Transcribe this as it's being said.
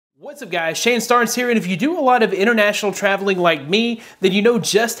What's up guys, Shane Starnes here, and if you do a lot of international traveling like me, then you know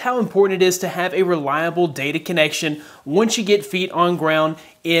just how important it is to have a reliable data connection once you get feet on ground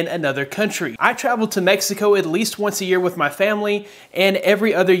in another country. I travel to Mexico at least once a year with my family, and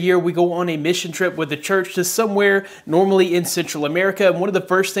every other year we go on a mission trip with the church to somewhere normally in Central America, and one of the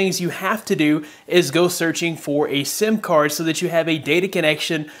first things you have to do is go searching for a SIM card so that you have a data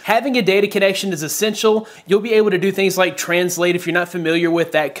connection. Having a data connection is essential. You'll be able to do things like translate if you're not familiar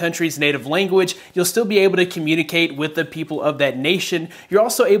with that country's native language. You'll still be able to communicate with the people of that nation. You're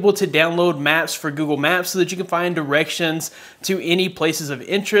also able to download maps for Google Maps so that you can find directions to any places of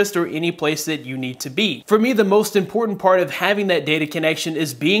interest or any place that you need to be. For me, the most important part of having that data connection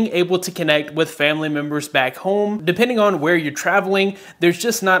is being able to connect with family members back home. Depending on where you're traveling, there's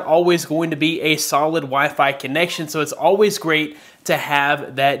just not always going to be a solid Wi-Fi connection, so it's always great to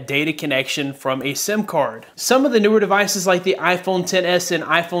have that data connection from a SIM card. Some of the newer devices like the iPhone XS and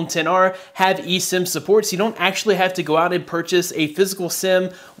iPhone XR have eSIM support, so you don't actually have to go out and purchase a physical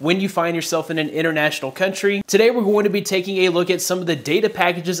SIM when you find yourself in an international country. Today we're going to be taking a look at some of the data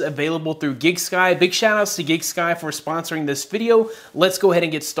packages available through GigSky. Big shout outs to GigSky for sponsoring this video. Let's go ahead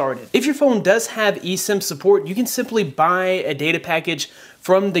and get started. If your phone does have eSIM support, you can simply buy a data package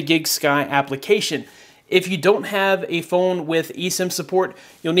from the GigSky application. If you don't have a phone with eSIM support,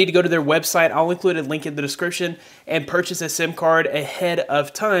 you'll need to go to their website. I'll include a link in the description and purchase a SIM card ahead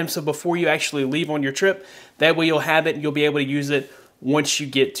of time. So before you actually leave on your trip, that way you'll have it and you'll be able to use it once you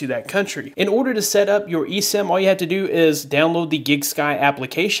get to that country. In order to set up your eSIM, all you have to do is download the GigSky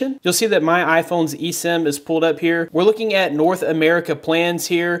application. You'll see that my iPhone's eSIM is pulled up here. We're looking at North America plans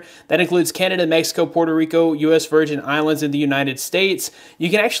here. That includes Canada, Mexico, Puerto Rico, US Virgin Islands, and the United States.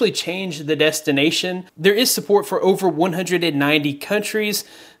 You can actually change the destination. There is support for over 190 countries.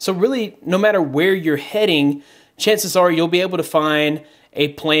 So really, no matter where you're heading, chances are you'll be able to find a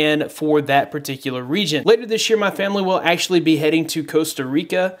plan for that particular region. Later this year, my family will actually be heading to Costa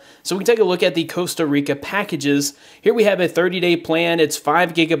Rica. So we can take a look at the Costa Rica packages. Here we have a 30-day plan. It's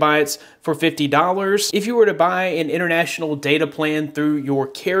 5 gigabytes for $50. If you were to buy an international data plan through your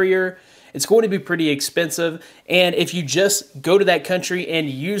carrier, it's going to be pretty expensive. And if you just go to that country and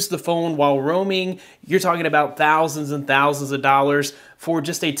use the phone while roaming, you're talking about thousands and thousands of dollars for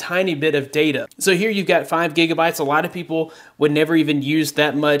just a tiny bit of data. So here you've got 5 gigabytes. A lot of people would never even use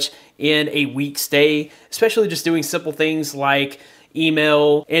that much in a week stay, especially just doing simple things like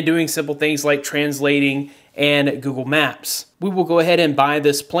email and doing simple things like translating and Google Maps. We will go ahead and buy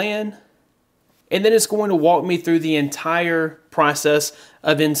this plan, and then it's going to walk me through the entire process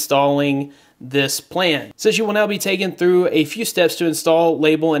of installing this plan. It says you will now be taken through a few steps to install,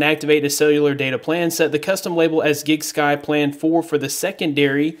 label, and activate a cellular data plan. Set the custom label as GigSky Plan 4 for the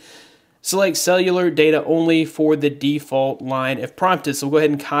secondary. Select cellular data only for the default line if prompted. So we'll go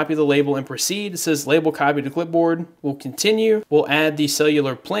ahead and copy the label and proceed. It says label copy to clipboard. We'll continue. We'll add the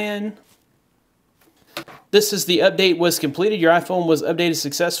cellular plan. This is the update was completed. Your iPhone was updated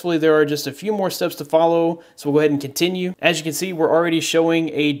successfully. There are just a few more steps to follow, so we'll go ahead and continue. As you can see, we're already showing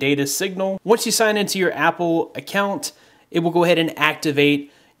a data signal. Once you sign into your Apple account, it will go ahead and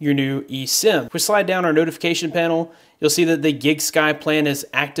activate your new eSIM. If we slide down our notification panel, you'll see that the GigSky plan is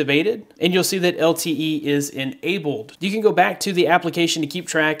activated, and you'll see that LTE is enabled. You can go back to the application to keep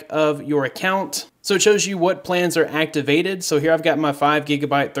track of your account. So it shows you what plans are activated. So here I've got my 5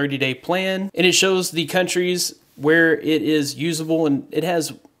 gigabyte 30-day plan, and it shows the countries where it is usable, and it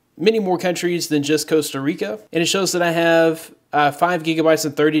has many more countries than just Costa Rica. And it shows that I have 5 gigabytes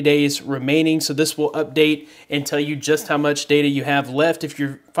and 30 days remaining. So this will update and tell you just how much data you have left. If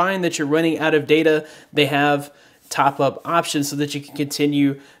you find that you're running out of data, they have top-up options so that you can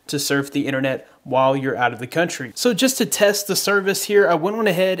continue to surf the internet while you're out of the country. So just to test the service here, I went on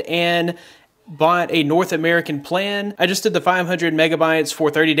ahead and bought a North American plan. I just did the 500 megabytes for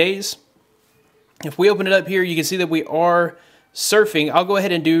 30 days. If we open it up here, you can see that we are surfing. I'll go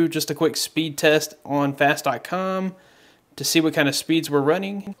ahead and do just a quick speed test on fast.com to see what kind of speeds we're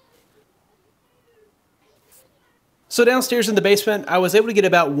running. So downstairs in the basement, I was able to get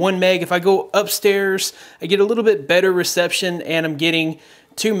about 1 meg. If I go upstairs, I get a little bit better reception, and I'm getting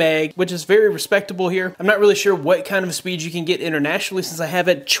 2 meg, which is very respectable here. I'm not really sure what kind of speed you can get internationally since I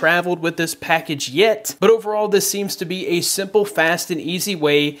haven't traveled with this package yet. But overall, this seems to be a simple, fast, and easy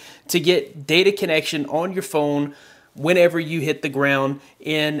way to get data connection on your phone whenever you hit the ground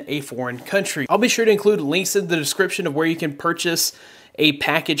in a foreign country. I'll be sure to include links in the description of where you can purchase a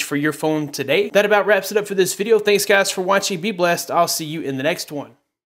package for your phone today. That about wraps it up for this video. Thanks guys for watching. Be blessed. I'll see you in the next one.